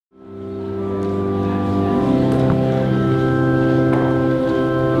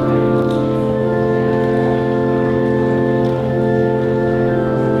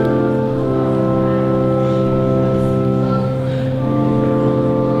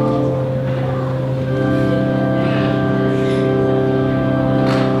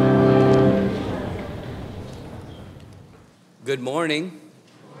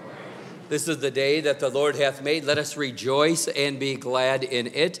This is the day that the Lord hath made. Let us rejoice and be glad in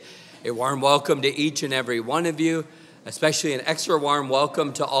it. A warm welcome to each and every one of you, especially an extra warm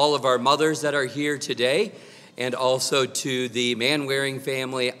welcome to all of our mothers that are here today, and also to the man-wearing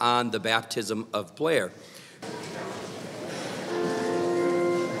family on the baptism of Blair.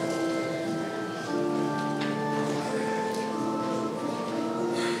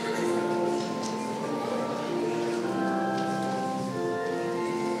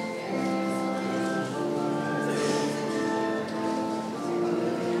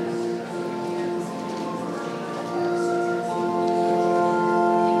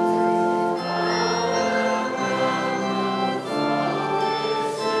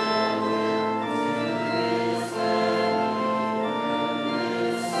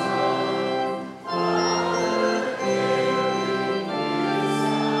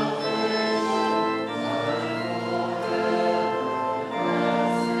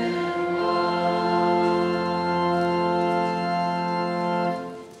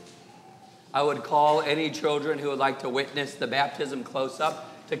 I would call any children who would like to witness the baptism close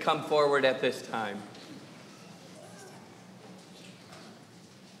up to come forward at this time.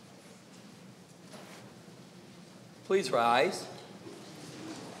 Please rise.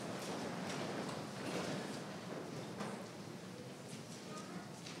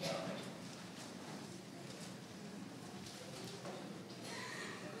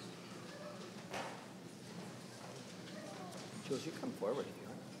 Jules, you come forward if you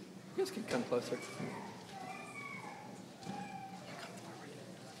want. You guys can come closer.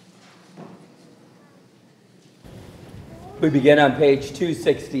 We begin on page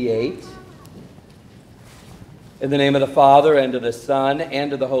 268. In the name of the Father, and of the Son,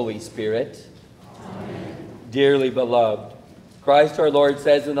 and of the Holy Spirit. Amen. Dearly beloved, Christ our Lord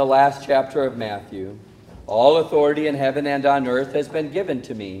says in the last chapter of Matthew, "All authority in heaven and on earth has been given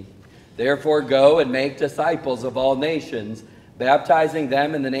to me. Therefore go and make disciples of all nations, baptizing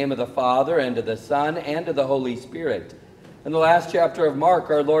them in the name of the Father, and of the Son, and of the Holy Spirit." In the last chapter of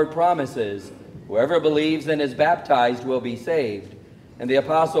Mark, our Lord promises, "Whoever believes and is baptized will be saved." And the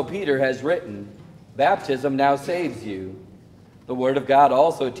Apostle Peter has written, "Baptism now saves you." The Word of God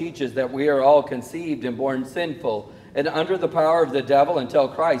also teaches that we are all conceived and born sinful and under the power of the devil until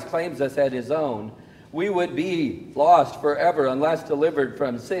Christ claims us as his own. We would be lost forever unless delivered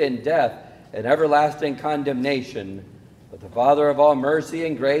from sin, death, and everlasting condemnation. But the Father of all mercy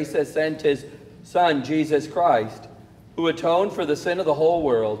and grace has sent his Son, Jesus Christ, who atoned for the sin of the whole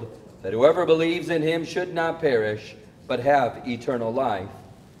world, that whoever believes in him should not perish, but have eternal life.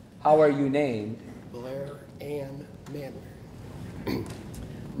 How are you named? Blair and Manway.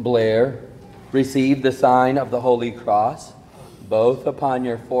 Blair, receive the sign of the Holy Cross, both upon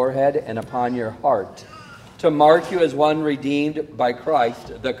your forehead and upon your heart, to mark you as one redeemed by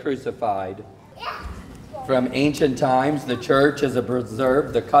Christ the crucified. From ancient times, the Church has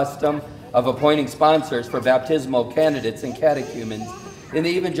preserved the custom of appointing sponsors for baptismal candidates and catechumens. In the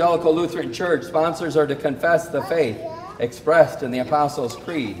Evangelical Lutheran Church, sponsors are to confess the faith expressed in the Apostles'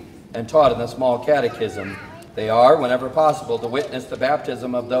 Creed and taught in the small catechism. They are, whenever possible, to witness the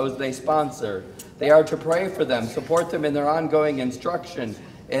baptism of those they sponsor. They are to pray for them, support them in their ongoing instruction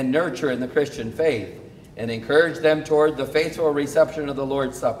and nurture in the Christian faith, and encourage them toward the faithful reception of the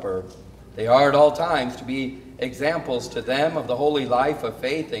Lord's Supper. They are at all times to be examples to them of the holy life of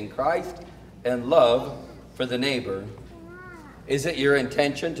faith in Christ and love for the neighbor. Is it your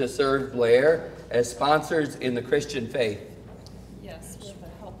intention to serve Blair as sponsors in the Christian faith? Yes, with the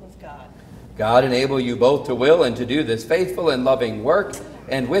help of God. God enable you both to will and to do this faithful and loving work,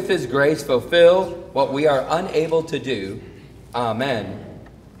 and with his grace fulfill what we are unable to do. Amen.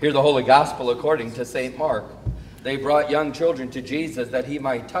 Hear the Holy Gospel according to St. Mark. They brought young children to Jesus that he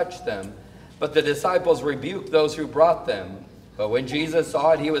might touch them, but the disciples rebuked those who brought them. But when Jesus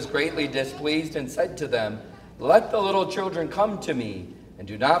saw it, he was greatly displeased and said to them, "Let the little children come to me, and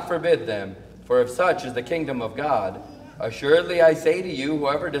do not forbid them, for of such is the kingdom of God. Assuredly I say to you,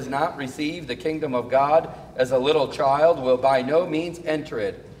 whoever does not receive the kingdom of God as a little child will by no means enter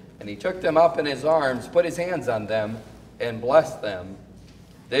it." And he took them up in his arms, put his hands on them, and blessed them.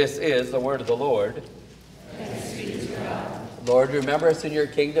 This is the word of the Lord. Thanks be to God. Lord, remember us in your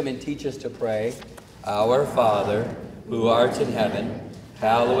kingdom and teach us to pray. Our Father, who art in heaven,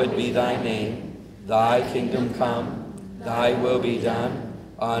 hallowed be thy name. Thy kingdom come, thy will be done,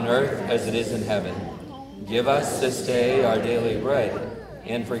 on earth as it is in heaven. Give us this day our daily bread,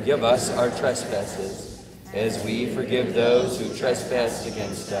 and forgive us our trespasses, as we forgive those who trespass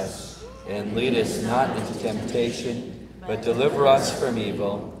against us. And lead us not into temptation, but deliver us from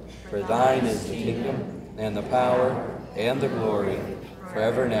evil. For thine is the kingdom, and the power, and the glory,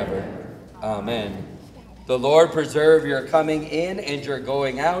 forever and ever. Amen. The Lord preserve your coming in and your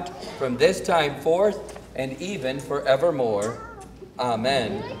going out from this time forth and even forevermore.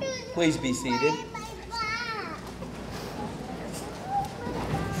 Amen. Please be seated.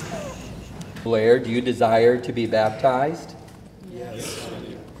 Blair, do you desire to be baptized? Yes.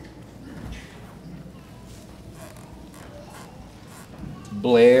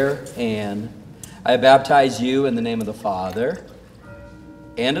 Blair Ann, I baptize you in the name of the Father,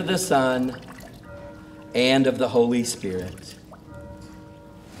 and of the Son, and of the Holy Spirit.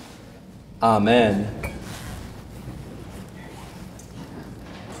 Amen.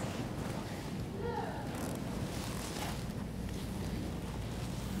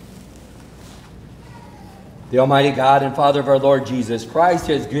 The Almighty God and Father of our Lord Jesus Christ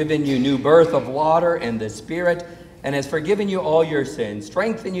has given you new birth of water and the Spirit, and has forgiven you all your sins,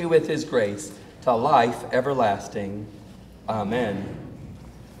 strengthen you with his grace to life everlasting. Amen.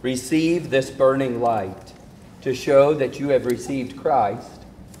 Receive this burning light to show that you have received Christ,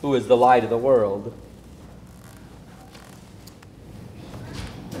 who is the light of the world.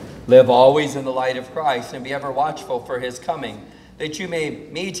 Live always in the light of Christ and be ever watchful for his coming, that you may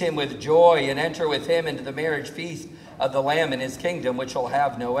meet him with joy and enter with him into the marriage feast of the Lamb in his kingdom, which shall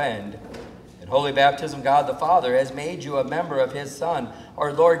have no end. In holy baptism, God the Father has made you a member of his Son,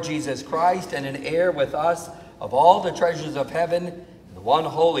 our Lord Jesus Christ, and an heir with us of all the treasures of heaven, in the one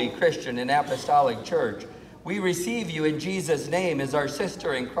holy Christian and apostolic church. We receive you in Jesus' name as our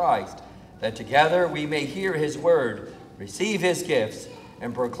sister in Christ, that together we may hear his word, receive his gifts,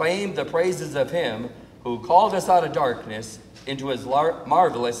 and proclaim the praises of him who called us out of darkness into his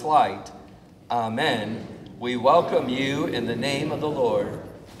marvelous light. Amen. We welcome you in the name of the Lord.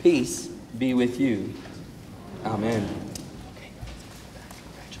 Peace be with you. Amen.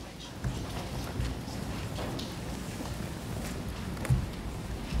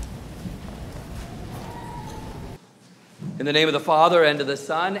 In the name of the Father, and of the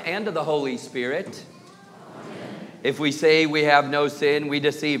Son, and of the Holy Spirit. Amen. If we say we have no sin, we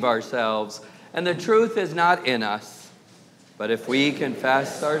deceive ourselves, and the truth is not in us. But if we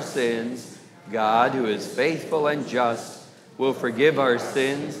confess our sins, God, who is faithful and just, will forgive our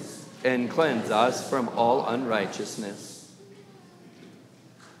sins and cleanse us from all unrighteousness.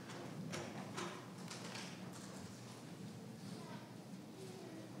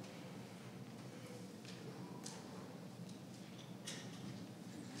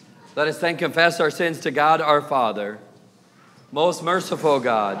 Let us then confess our sins to God our Father. Most merciful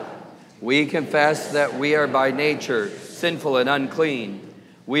God, we confess that we are by nature sinful and unclean.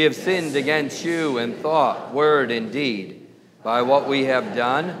 We have sinned against you in thought, word, and deed, by what we have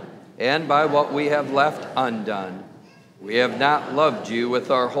done and by what we have left undone. We have not loved you with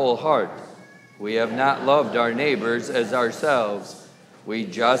our whole heart. We have not loved our neighbors as ourselves. We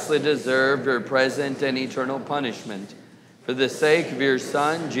justly deserve your present and eternal punishment. For the sake of your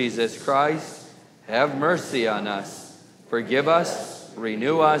Son, Jesus Christ, have mercy on us. Forgive us,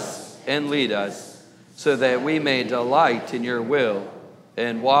 renew us, and lead us, so that we may delight in your will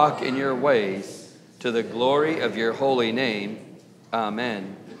and walk in your ways, to the glory of your holy name.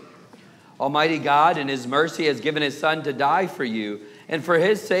 Amen. Almighty God, in his mercy, has given his Son to die for you, and for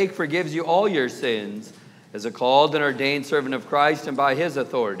his sake forgives you all your sins. As a called and ordained servant of Christ, and by his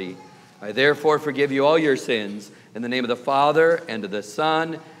authority, I therefore forgive you all your sins, in the name of the Father, and of the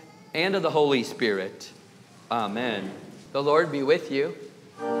Son, and of the Holy Spirit. Amen. The Lord be with you.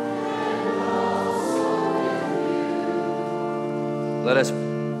 Let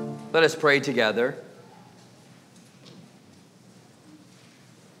us pray together.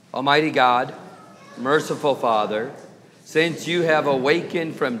 Almighty God, merciful Father, since you have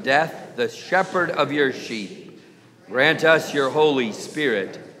awakened from death the shepherd of your sheep, grant us your Holy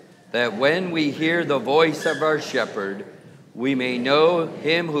Spirit, that when we hear the voice of our shepherd, we may know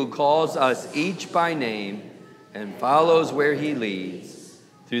him who calls us each by name and follows where he leads.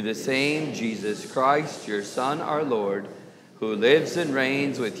 Through the same Jesus Christ, your Son, our Lord, who lives and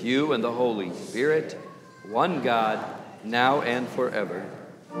reigns with you and the Holy Spirit, one God, now and forever.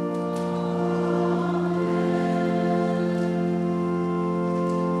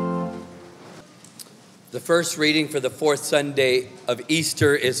 The first reading for the fourth Sunday of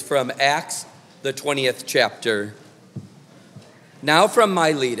Easter is from Acts, the 20th chapter. Now from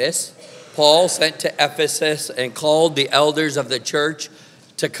Miletus, Paul sent to Ephesus and called the elders of the church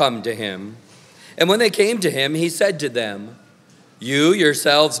to come to him. And when they came to him, he said to them, "You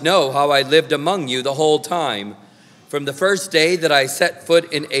yourselves know how I lived among you the whole time, from the first day that I set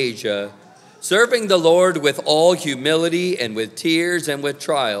foot in Asia, serving the Lord with all humility and with tears and with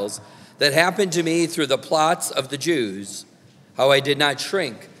trials that happened to me through the plots of the Jews, how I did not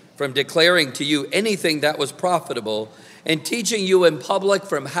shrink from declaring to you anything that was profitable, and teaching you in public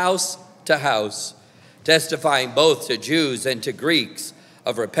from house to house, testifying both to Jews and to Greeks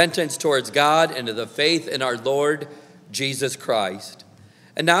of repentance towards God and of the faith in our Lord Jesus Christ.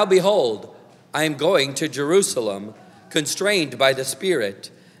 And now behold, I am going to Jerusalem, constrained by the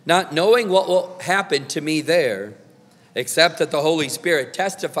Spirit, not knowing what will happen to me there, except that the Holy Spirit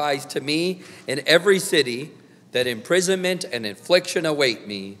testifies to me in every city that imprisonment and affliction await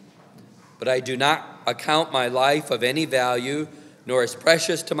me. But I do not account my life of any value, nor as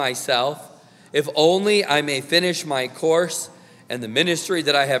precious to myself, if only I may finish my course and the ministry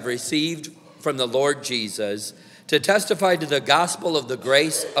that I have received from the Lord Jesus, to testify to the gospel of the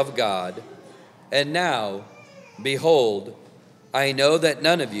grace of God. And now, behold, I know that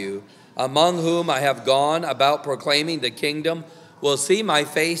none of you, among whom I have gone about proclaiming the kingdom, will see my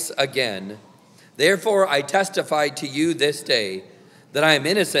face again. Therefore I testify to you this day that I am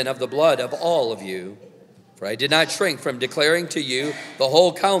innocent of the blood of all of you. For I did not shrink from declaring to you the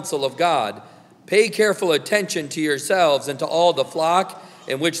whole counsel of God. Pay careful attention to yourselves and to all the flock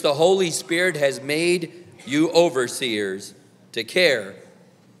in which the Holy Spirit has made you overseers, to care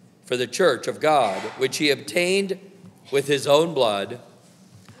for the church of God, which he obtained with his own blood.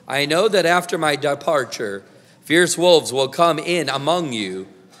 I know that after my departure, fierce wolves will come in among you,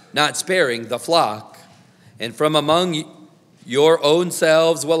 not sparing the flock. And from among your own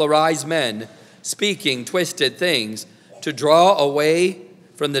selves will arise men, speaking twisted things, to draw away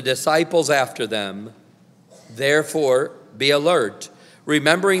from the disciples after them. Therefore, be alert,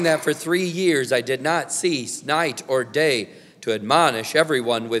 remembering that for 3 years I did not cease night or day to admonish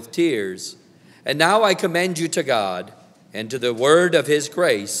everyone with tears. And now I commend you to God and to the word of his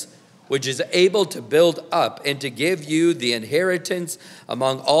grace, which is able to build up and to give you the inheritance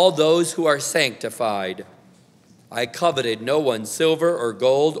among all those who are sanctified. I coveted no one's silver or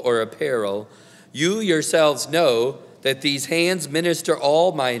gold or apparel. You yourselves know that these hands minister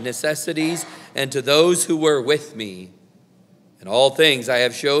all my necessities and to those who were with me. In all things I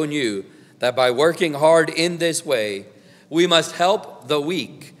have shown you that by working hard in this way, we must help the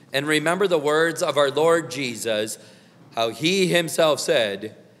weak and remember the words of our Lord Jesus, how he himself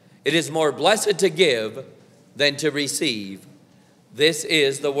said, "It is more blessed to give than to receive." This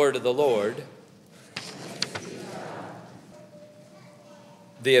is the word of the Lord.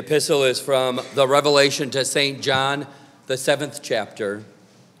 The epistle is from the Revelation to St. John, the 7th chapter.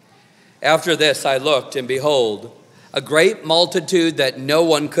 After this I looked, and behold, a great multitude that no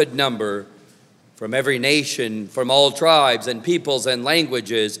one could number, from every nation, from all tribes and peoples and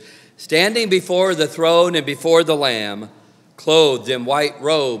languages, standing before the throne and before the Lamb, clothed in white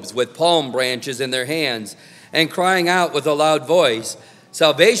robes with palm branches in their hands, and crying out with a loud voice,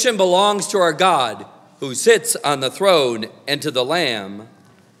 "Salvation belongs to our God, who sits on the throne, and to the Lamb."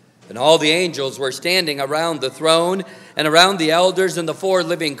 And all the angels were standing around the throne and around the elders and the 4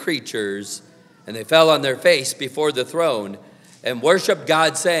 living creatures. And they fell on their face before the throne and worshiped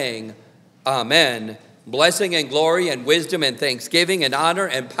God, saying, "Amen. Blessing and glory and wisdom and thanksgiving and honor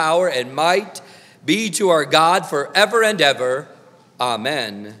and power and might be to our God forever and ever.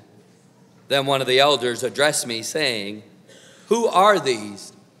 Amen." Then one of the elders addressed me, saying, "Who are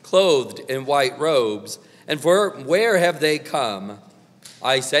these, clothed in white robes, and from where have they come?"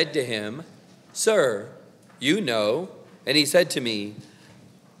 I said to him, "Sir, you know." And he said to me,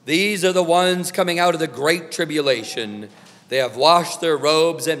 "These are the ones coming out of the great tribulation. They have washed their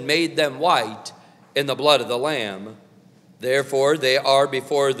robes and made them white in the blood of the Lamb. Therefore they are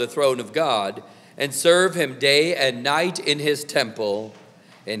before the throne of God, and serve him day and night in his temple.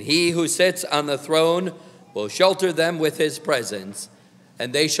 And he who sits on the throne will shelter them with his presence.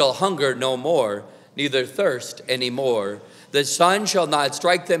 And they shall hunger no more, neither thirst any more. The sun shall not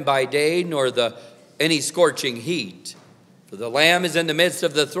strike them by day, nor any scorching heat. For the Lamb is in the midst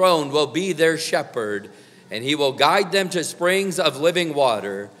of the throne, will be their shepherd, and he will guide them to springs of living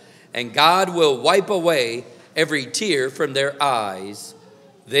water. And God will wipe away every tear from their eyes."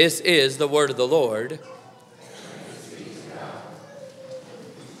 This is the word of the Lord.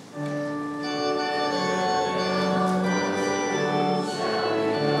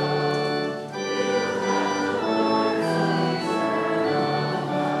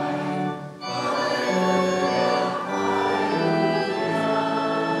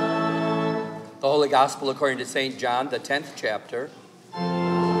 The Holy Gospel according to St. John, the 10th chapter.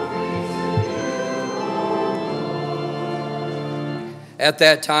 At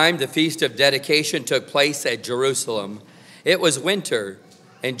that time, the Feast of Dedication took place at Jerusalem. It was winter,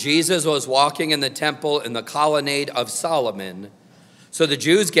 and Jesus was walking in the temple in the colonnade of Solomon. So the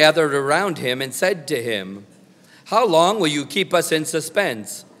Jews gathered around him and said to him, "How long will you keep us in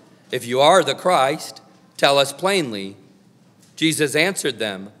suspense? If you are the Christ, tell us plainly." Jesus answered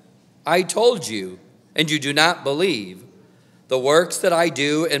them, "I told you, and you do not believe. The works that I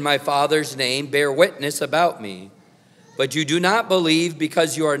do in my Father's name bear witness about me. But you do not believe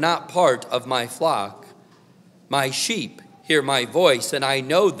because you are not part of my flock. My sheep hear my voice, and I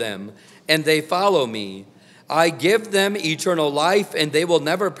know them, and they follow me. I give them eternal life, and they will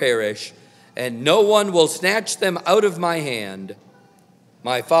never perish, and no one will snatch them out of my hand.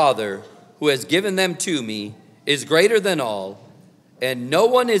 My Father, who has given them to me, is greater than all, and no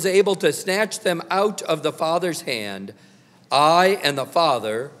one is able to snatch them out of the Father's hand. I and the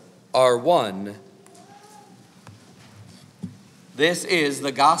Father are one." This is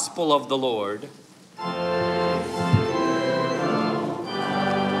the gospel of the Lord.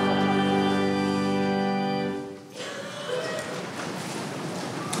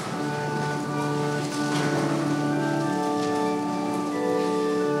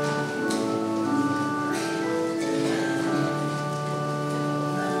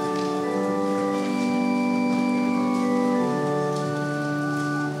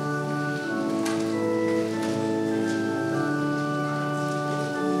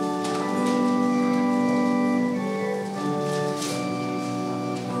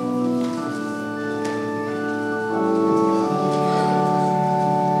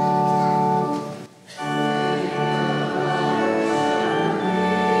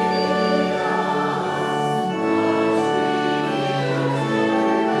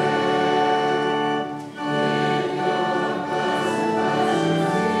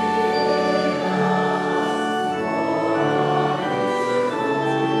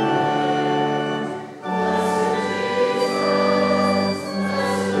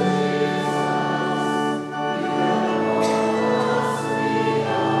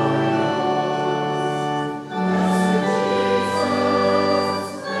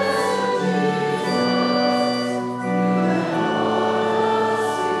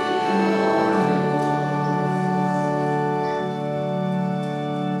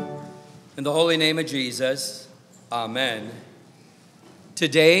 In the holy name of Jesus, amen.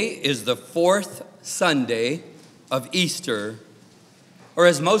 Today is the fourth Sunday of Easter, or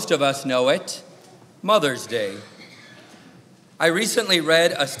as most of us know it, Mother's Day. I recently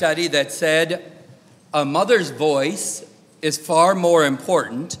read a study that said a mother's voice is far more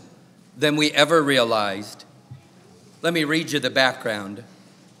important than we ever realized. Let me read you the background.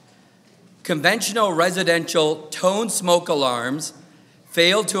 Conventional residential tone smoke alarms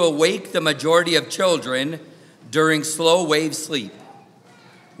failed to awake the majority of children during slow wave sleep.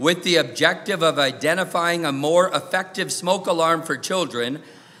 With the objective of identifying a more effective smoke alarm for children,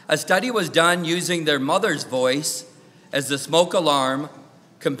 a study was done using their mother's voice as the smoke alarm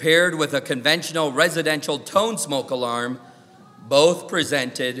compared with a conventional residential tone smoke alarm, both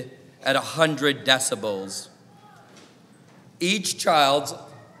presented at 100 decibels. Each child's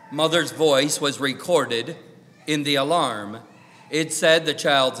mother's voice was recorded in the alarm. It said the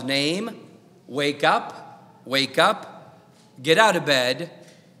child's name, wake up, get out of bed,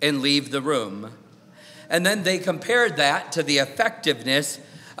 and leave the room. And then they compared that to the effectiveness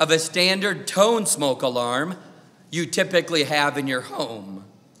of a standard tone smoke alarm you typically have in your home.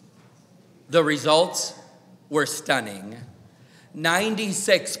 The results were stunning.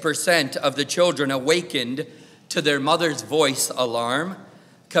 96% of the children awakened to their mother's voice alarm,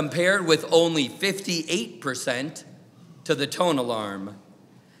 compared with only 58% to the tone alarm.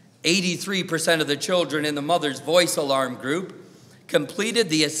 83% of the children in the mother's voice alarm group completed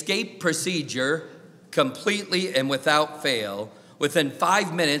the escape procedure completely and without fail within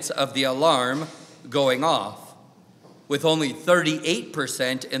 5 minutes of the alarm going off, with only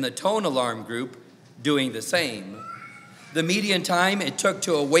 38% in the tone alarm group doing the same. The median time it took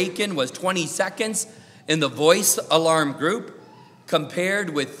to awaken was 20 seconds in the voice alarm group, compared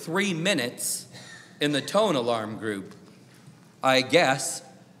with 3 minutes in the tone alarm group. I guess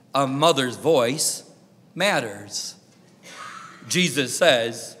a mother's voice matters. Jesus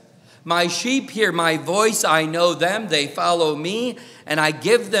says, "My sheep hear my voice, I know them, they follow me, and I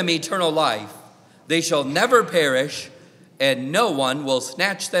give them eternal life. They shall never perish, and no one will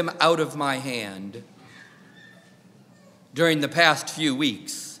snatch them out of my hand." During the past few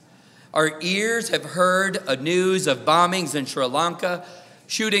weeks, our ears have heard news of bombings in Sri Lanka,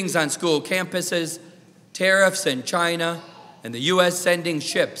 shootings on school campuses, tariffs in China, and the U.S. sending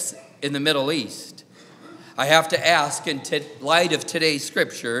ships in the Middle East. I have to ask, in light of today's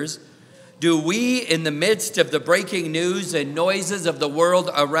scriptures, do we, in the midst of the breaking news and noises of the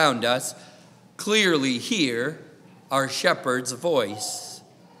world around us, clearly hear our shepherd's voice?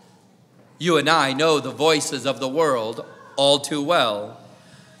 You and I know the voices of the world all too well.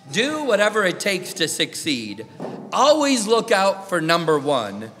 Do whatever it takes to succeed. Always look out for number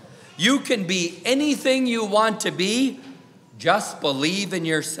one. You can be anything you want to be. Just believe in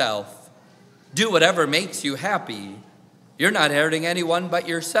yourself. Do whatever makes you happy. You're not hurting anyone but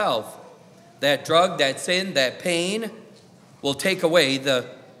yourself. That drug, that sin, that pain will take away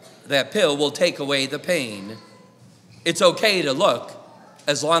that pill will take away the pain. It's okay to look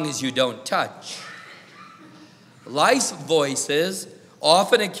as long as you don't touch. Life's voices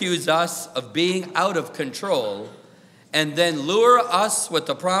often accuse us of being out of control and then lure us with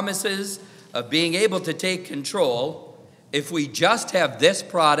the promises of being able to take control if we just have this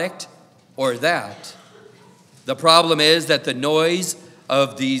product or that. The problem is that the noise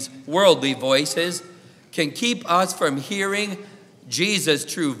of these worldly voices can keep us from hearing Jesus'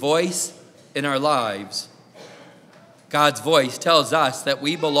 true voice in our lives. God's voice tells us that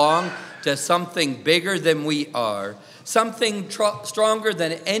we belong to something bigger than we are, something stronger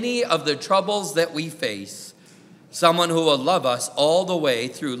than any of the troubles that we face, someone who will love us all the way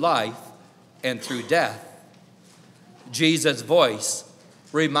through life and through death. Jesus' voice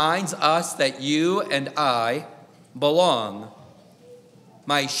reminds us that you and I belong.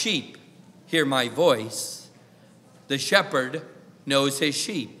 My sheep hear my voice. The shepherd knows his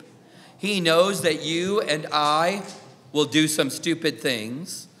sheep. He knows that you and I will do some stupid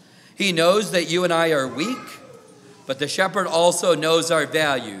things. He knows that you and I are weak, but the shepherd also knows our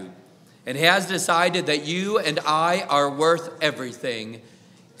value and has decided that you and I are worth everything,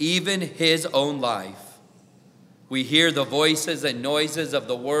 even his own life. We hear the voices and noises of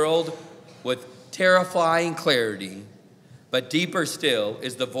the world with terrifying clarity, but deeper still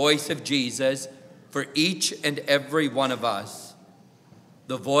is the voice of Jesus for each and every one of us.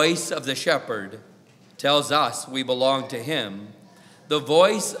 The voice of the shepherd tells us we belong to him. The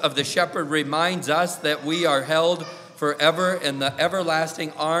voice of the shepherd reminds us that we are held forever in the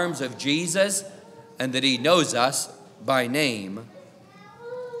everlasting arms of Jesus and that he knows us by name.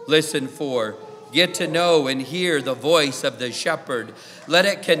 Listen for, get to know and hear the voice of the shepherd. Let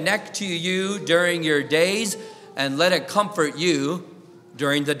it connect to you during your days and let it comfort you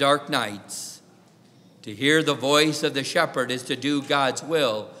during the dark nights. To hear the voice of the shepherd is to do God's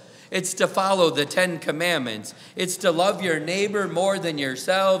will. It's to follow the 10 Commandments. It's to love your neighbor more than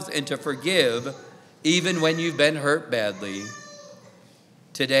yourselves and to forgive even when you've been hurt badly.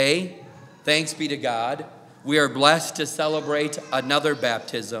 Today, thanks be to God, we are blessed to celebrate another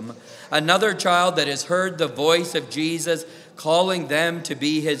baptism, another child that has heard the voice of Jesus calling them to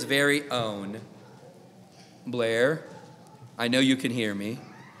be his very own. Blair, I know you can hear me.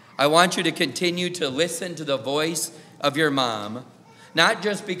 I want you to continue to listen to the voice of your mom, not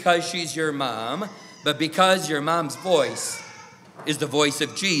just because she's your mom, but because your mom's voice is the voice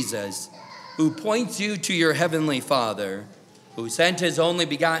of Jesus, who points you to your heavenly Father, who sent his only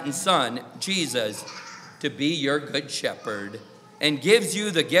begotten Son, Jesus, to be your good shepherd, and gives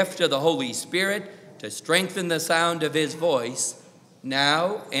you the gift of the Holy Spirit to strengthen the sound of his voice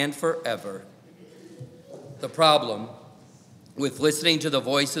now and forever. The problem with listening to the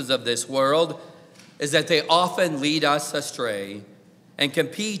voices of this world is that they often lead us astray and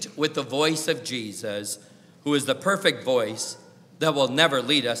compete with the voice of Jesus, who is the perfect voice that will never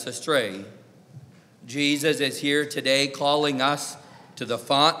lead us astray. Jesus is here today calling us to the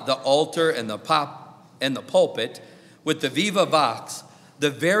font, the altar, and the pulpit with the Viva Vox, the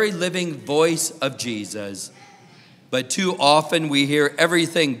very living voice of Jesus. But too often we hear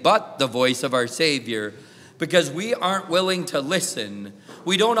everything but the voice of our Savior because we aren't willing to listen.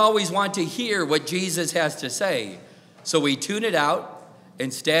 We don't always want to hear what Jesus has to say, so we tune it out.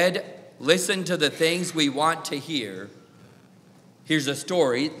 Instead, listen to the things we want to hear. Here's a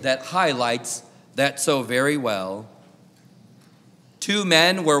story that highlights that so very well. 2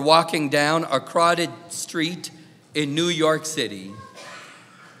 men were walking down a crowded street in New York City.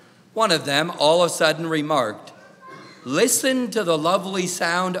 One of them all of a sudden remarked, "Listen to the lovely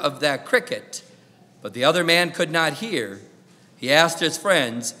sound of that cricket." But the other man could not hear. He asked his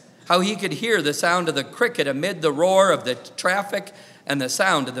friends how he could hear the sound of the cricket amid the roar of the traffic and the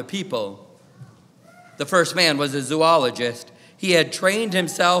sound of the people. The first man was a zoologist. He had trained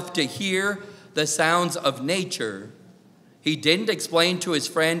himself to hear the sounds of nature. He didn't explain to his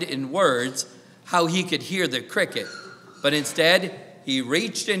friend in words how he could hear the cricket, but instead he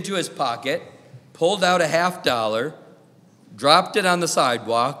reached into his pocket, pulled out a $50, dropped it on the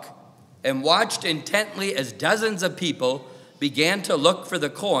sidewalk, and watched intently as dozens of people began to look for the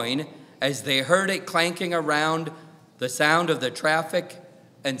coin as they heard it clanking around the sound of the traffic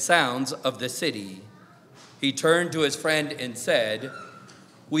and sounds of the city. He turned to his friend and said,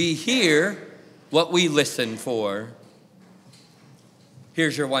 "We hear what we listen for."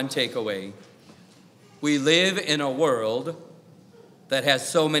 Here's your one takeaway. We live in a world that has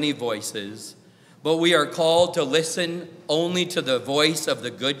so many voices, but we are called to listen only to the voice of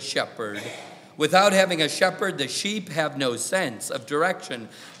the Good Shepherd. Without having a shepherd, the sheep have no sense of direction.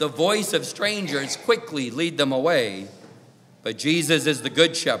 The voice of strangers quickly lead them away. But Jesus is the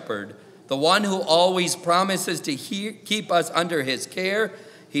Good Shepherd, the one who always promises to keep us under his care.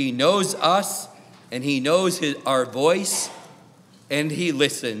 He knows us, and he knows our voice, and he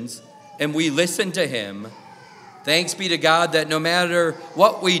listens, and we listen to him. Thanks be to God that no matter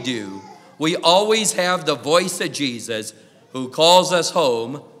what we do, we always have the voice of Jesus who calls us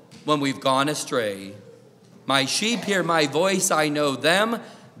home when we've gone astray. My sheep hear my voice, I know them.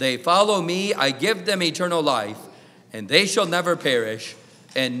 They follow me, I give them eternal life, and they shall never perish,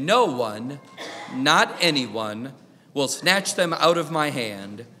 and no one, not anyone, will snatch them out of my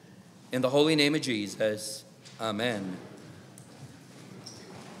hand. In the holy name of Jesus, amen.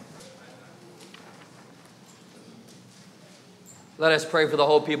 Let us pray for the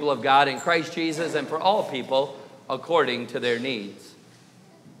whole people of God in Christ Jesus and for all people according to their needs.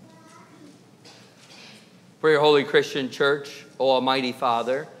 For your holy Christian church, O Almighty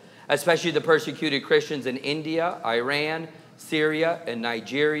Father, especially the persecuted Christians in India, Iran, Syria, and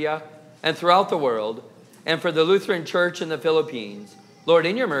Nigeria, and throughout the world, and for the Lutheran Church in the Philippines, Lord,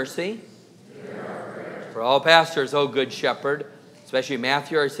 in your mercy, for all pastors, O Good Shepherd, especially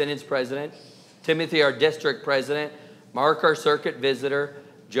Matthew, our Synod's president, Timothy, our district president, Mark, our circuit visitor,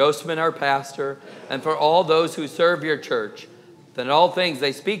 Joseph, our pastor, and for all those who serve your church, that in all things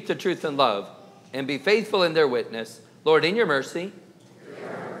they speak the truth in love and be faithful in their witness. Lord, in your mercy,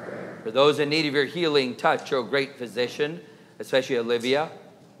 for those in need of your healing touch, O great physician, especially Olivia,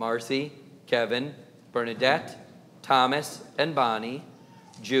 Marcy, Kevin, Bernadette, Thomas, and Bonnie,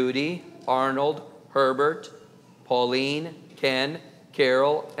 Judy, Arnold, Herbert, Pauline, Ken,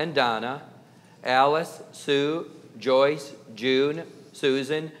 Carol, and Donna, Alice, Sue, Joyce, June,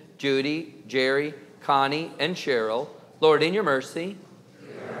 Susan, Judy, Jerry, Connie, and Cheryl. Lord, in your mercy,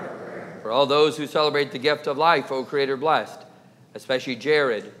 for all those who celebrate the gift of life, O Creator blessed, especially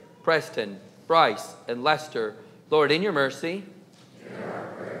Jared, Preston, Bryce, and Lester. Lord, in your mercy,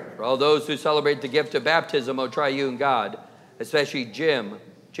 for all those who celebrate the gift of baptism, O Triune God, especially Jim,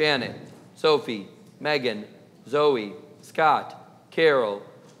 Janet, Sophie, Megan, Zoe, Scott, Carol,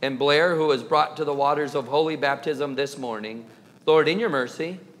 and Blair, who was brought to the waters of holy baptism this morning. Lord, in your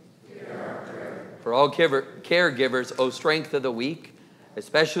mercy, for all caregivers, O strength of the weak,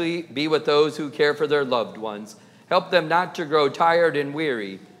 especially be with those who care for their loved ones. Help them not to grow tired and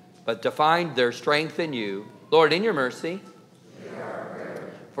weary, but to find their strength in you. Lord, in your mercy,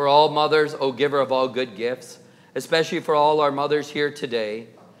 for all mothers, O giver of all good gifts, especially for all our mothers here today,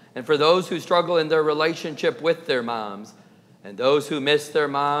 and for those who struggle in their relationship with their moms, and those who miss their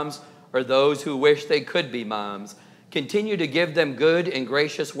moms, or those who wish they could be moms, continue to give them good and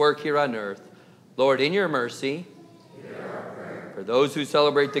gracious work here on earth. Lord, in your mercy, for those who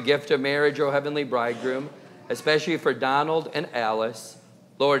celebrate the gift of marriage, O heavenly bridegroom, especially for Donald and Alice,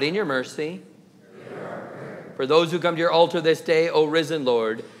 Lord, in your mercy, for those who come to your altar this day, O risen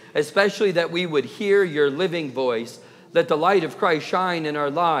Lord, especially that we would hear your living voice, let the light of Christ shine in our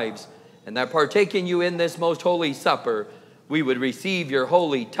lives, and that partaking you in this most holy supper, we would receive your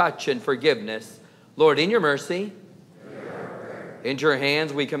holy touch and forgiveness. Lord, in your mercy, into your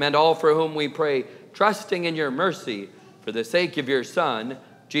hands we commend all for whom we pray, trusting in your mercy for the sake of your Son,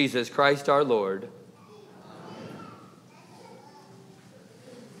 Jesus Christ our Lord.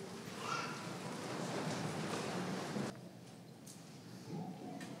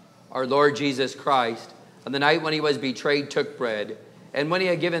 Our Lord Jesus Christ, on the night when he was betrayed, took bread, and when he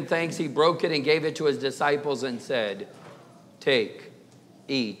had given thanks, he broke it and gave it to his disciples and said, "Take,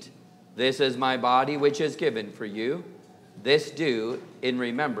 eat. This is my body, which is given for you. This do in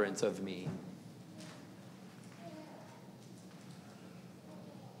remembrance of me."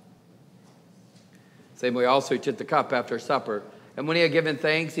 Same way also he took the cup after supper, and when he had given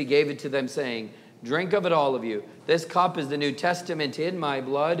thanks, he gave it to them, saying, "Drink of it, all of you. This cup is the New Testament in my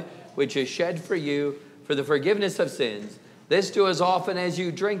blood, which is shed for you for the forgiveness of sins. This do as often as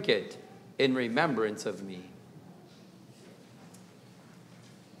you drink it in remembrance of me."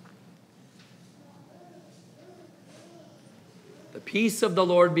 The peace of the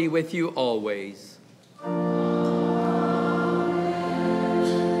Lord be with you always.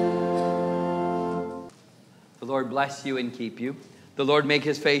 The Lord bless you and keep you. The Lord make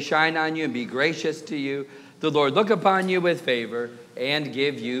his face shine on you and be gracious to you. The Lord look upon you with favor and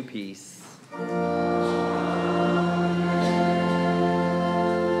give you peace.